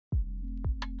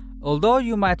Although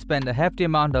you might spend a hefty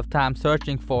amount of time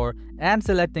searching for and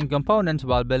selecting components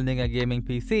while building a gaming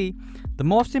PC, the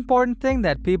most important thing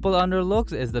that people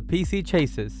underlook is the PC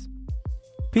chassis.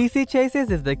 PC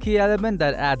chassis is the key element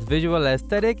that adds visual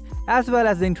aesthetic as well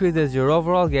as increases your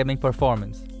overall gaming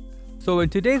performance. So in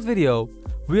today's video,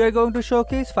 we are going to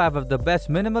showcase 5 of the best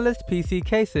minimalist PC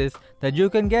cases that you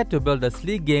can get to build a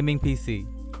sleek gaming PC.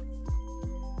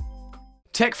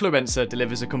 Techfluencer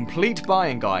delivers a complete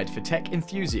buying guide for tech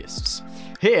enthusiasts.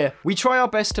 Here, we try our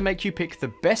best to make you pick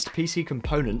the best PC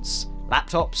components,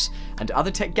 laptops, and other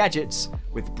tech gadgets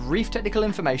with brief technical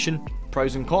information,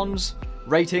 pros and cons,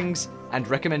 ratings, and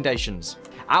recommendations.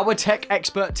 Our tech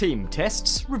expert team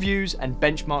tests, reviews, and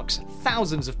benchmarks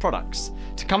thousands of products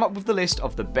to come up with the list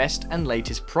of the best and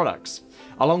latest products,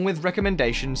 along with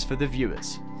recommendations for the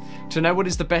viewers. To know what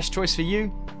is the best choice for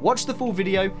you, watch the full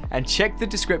video and check the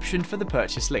description for the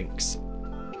purchase links.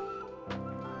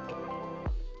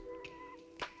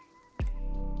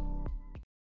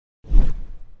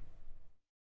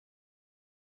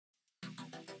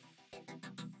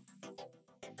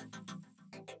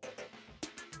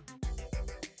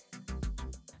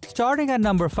 Starting at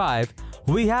number 5,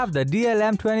 we have the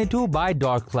DLM22 White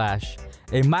darkFlash,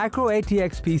 a micro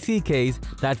ATX PC case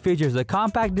that features a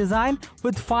compact design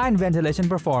with fine ventilation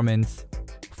performance.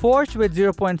 Forged with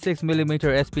 0.6mm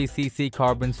SPCC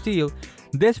carbon steel,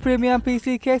 this premium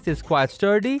PC case is quite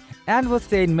sturdy and will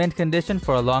stay in mint condition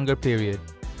for a longer period.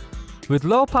 With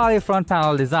low poly front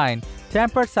panel design,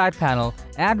 tempered side panel,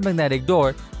 and magnetic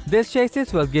door, this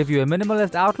chassis will give you a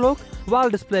minimalist outlook while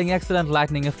displaying excellent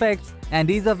lighting effects and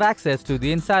ease of access to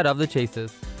the inside of the chassis.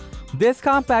 This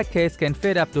compact case can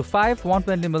fit up to 5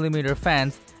 120mm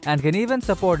fans and can even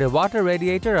support a water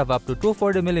radiator of up to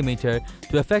 240mm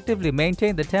to effectively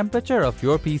maintain the temperature of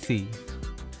your PC.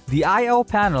 The I/O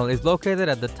panel is located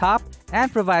at the top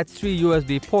and provides 3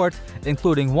 USB ports,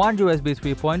 including one USB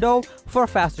 3.0 for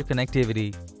faster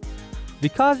connectivity.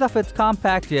 Because of its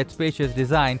compact yet spacious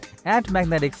design and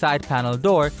magnetic side panel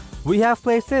door, we have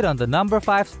placed it on the number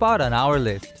 5 spot on our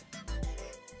list.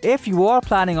 If you are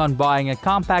planning on buying a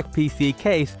compact PC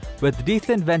case with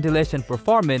decent ventilation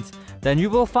performance, then you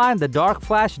will find the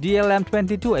darkFlash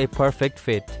DLM22 a perfect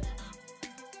fit.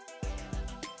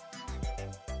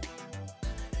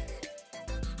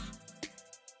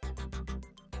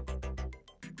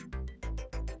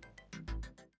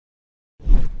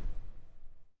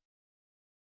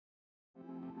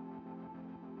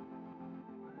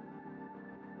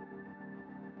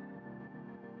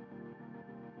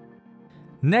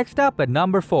 Next up at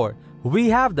number 4, we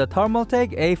have the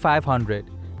Thermaltake A500,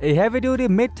 a heavy-duty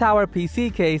mid-tower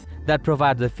PC case that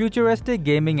provides a futuristic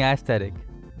gaming aesthetic.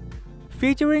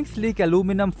 Featuring sleek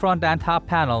aluminum front and top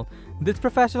panel, this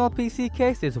professional PC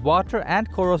case is water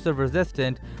and corrosive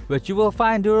resistant, which you will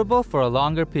find durable for a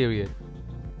longer period.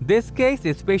 This case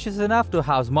is spacious enough to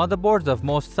house motherboards of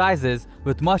most sizes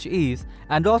with much ease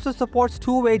and also supports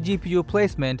two-way GPU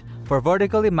placement for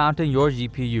vertically mounting your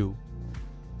GPU.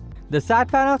 The side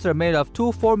panels are made of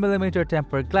two 4mm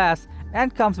tempered glass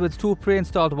and comes with 2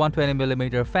 pre-installed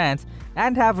 120mm fans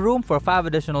and have room for 5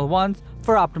 additional ones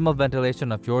for optimal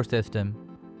ventilation of your system.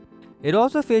 It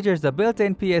also features a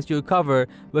built-in PSU cover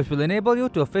which will enable you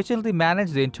to efficiently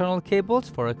manage the internal cables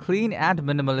for a clean and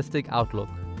minimalistic outlook.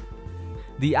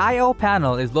 The I/O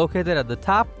panel is located at the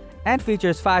top and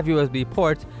features 5 USB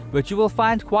ports, which you will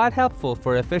find quite helpful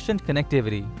for efficient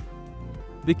connectivity.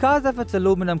 Because of its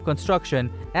aluminum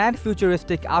construction and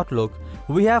futuristic outlook,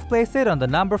 we have placed it on the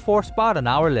number 4 spot on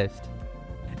our list.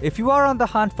 If you are on the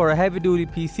hunt for a heavy-duty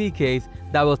PC case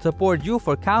that will support you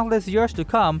for countless years to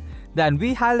come, then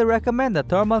we highly recommend the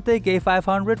Thermaltake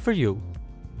A500 for you.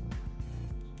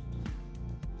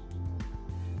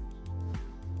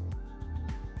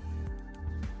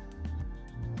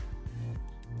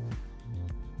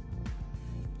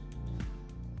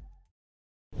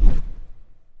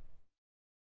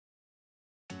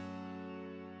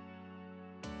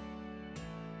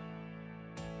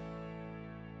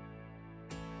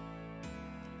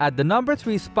 At the number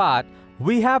 3 spot,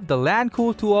 we have the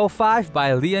LANCOOL 205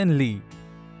 by LIAN,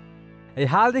 a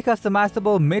highly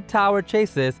customizable mid-tower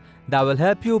chassis that will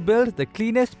help you build the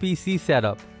cleanest PC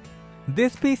setup.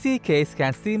 This PC case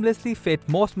can seamlessly fit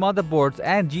most motherboards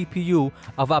and GPU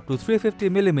of up to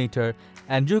 350mm,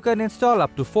 and you can install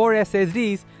up to 4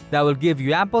 SSDs that will give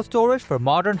you ample storage for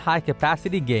modern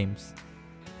high-capacity games.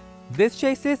 This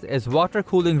chassis is water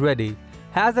cooling ready,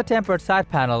 has a tempered side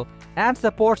panel, and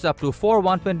supports up to 4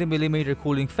 120mm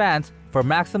cooling fans for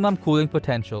maximum cooling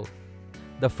potential.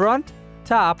 The front,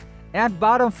 top, and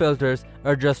bottom filters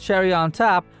are just cherry on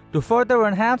top to further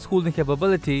enhance cooling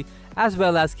capability as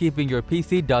well as keeping your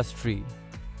PC dust-free.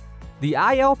 The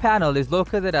I/O panel is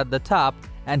located at the top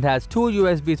and has two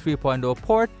USB 3.0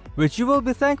 ports, which you will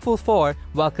be thankful for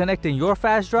while connecting your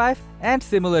flash drive and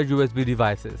similar USB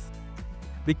devices.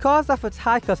 Because of its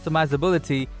high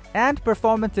customizability and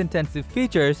performance-intensive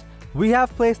features, we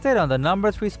have placed it on the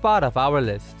number 3 spot of our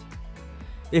list.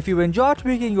 If you enjoy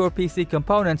tweaking your PC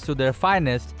components to their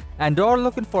finest and are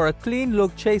looking for a clean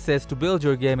look chassis to build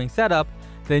your gaming setup,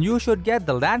 then you should get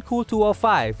the LANCOOL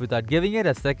 205 without giving it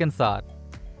a second thought.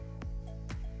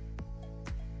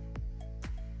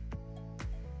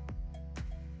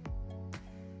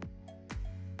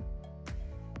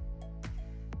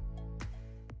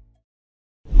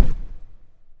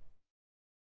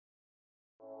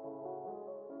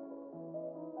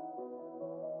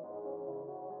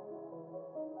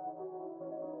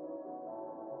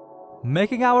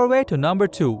 Making our way to number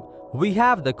 2, we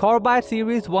have the Carbide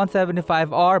Series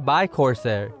 175R by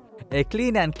Corsair, a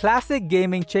clean and classic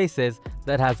gaming chassis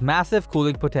that has massive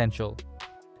cooling potential.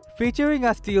 Featuring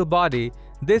a steel body,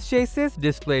 this chassis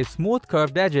displays smooth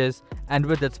curved edges, and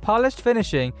with its polished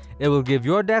finishing, it will give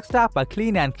your desktop a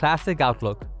clean and classic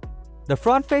outlook. The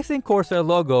front-facing Corsair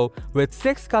logo with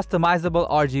 6 customizable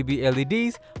RGB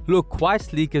LEDs look quite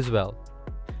sleek as well.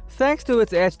 Thanks to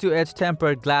its edge-to-edge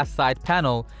tempered glass side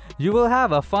panel, you will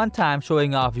have a fun time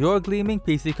showing off your gleaming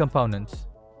PC components.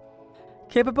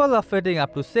 Capable of fitting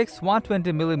up to 6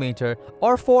 120mm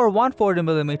or 4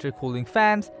 140mm cooling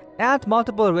fans and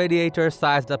multiple radiators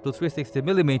sized up to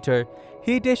 360mm,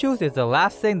 heat issues is the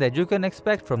last thing that you can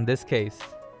expect from this case.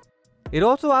 It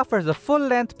also offers a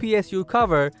full-length PSU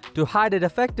cover to hide it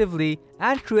effectively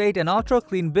and create an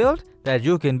ultra-clean build that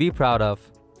you can be proud of.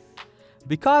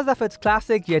 Because of its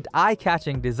classic yet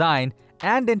eye-catching design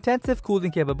and intensive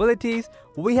cooling capabilities,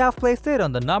 we have placed it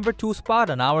on the number 2 spot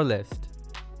on our list.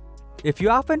 If you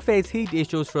often face heat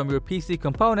issues from your PC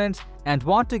components and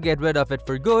want to get rid of it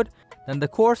for good, then the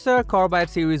Corsair Carbide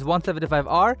Series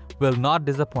 175R will not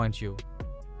disappoint you.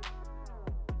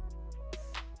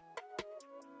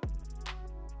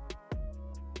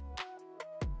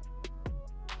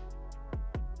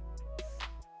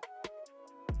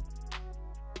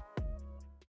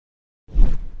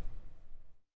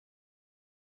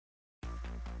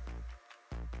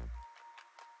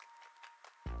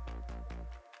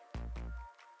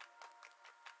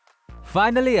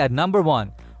 Finally, at number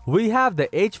 1, we have the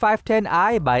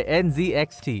H510i by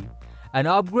NZXT, an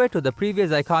upgrade to the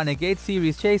previous iconic 8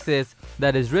 series chassis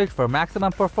that is rigged for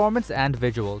maximum performance and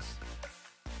visuals.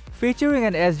 Featuring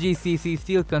an SGCC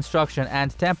steel construction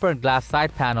and tempered glass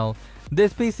side panel,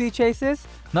 this PC chassis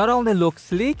not only looks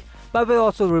sleek but will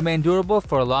also remain durable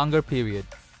for a longer period.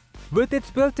 With its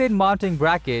built-in mounting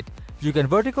bracket, you can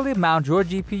vertically mount your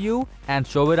GPU and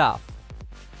show it off.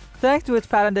 Thanks to its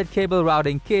patented cable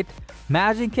routing kit,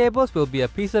 managing cables will be a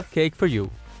piece of cake for you.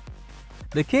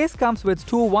 The case comes with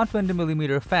 2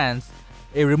 120mm fans,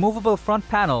 a removable front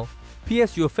panel,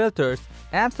 PSU filters,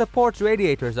 and supports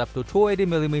radiators up to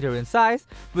 280mm in size,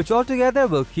 which altogether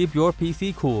will keep your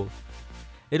PC cool.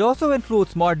 It also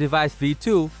includes Smart Device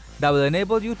V2 that will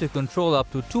enable you to control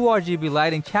up to 2 RGB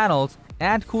lighting channels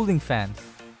and cooling fans.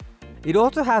 It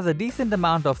also has a decent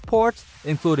amount of ports,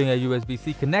 including a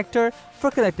USB-C connector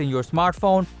for connecting your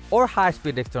smartphone or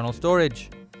high-speed external storage.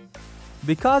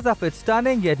 Because of its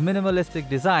stunning yet minimalistic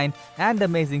design and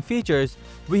amazing features,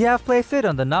 we have placed it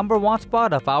on the number 1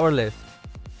 spot of our list.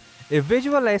 If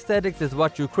visual aesthetics is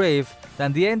what you crave,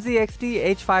 then the NZXT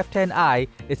H510i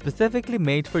is specifically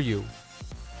made for you.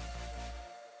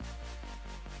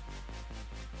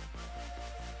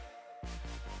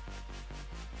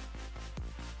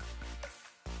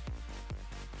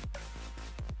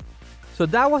 So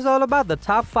that was all about the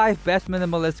top 5 best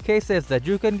minimalist cases that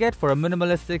you can get for a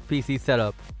minimalistic PC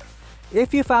setup.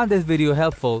 If you found this video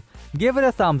helpful, give it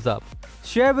a thumbs up,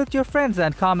 share with your friends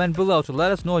and comment below to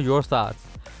let us know your thoughts.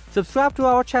 Subscribe to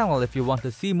our channel if you want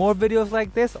to see more videos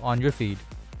like this on your feed.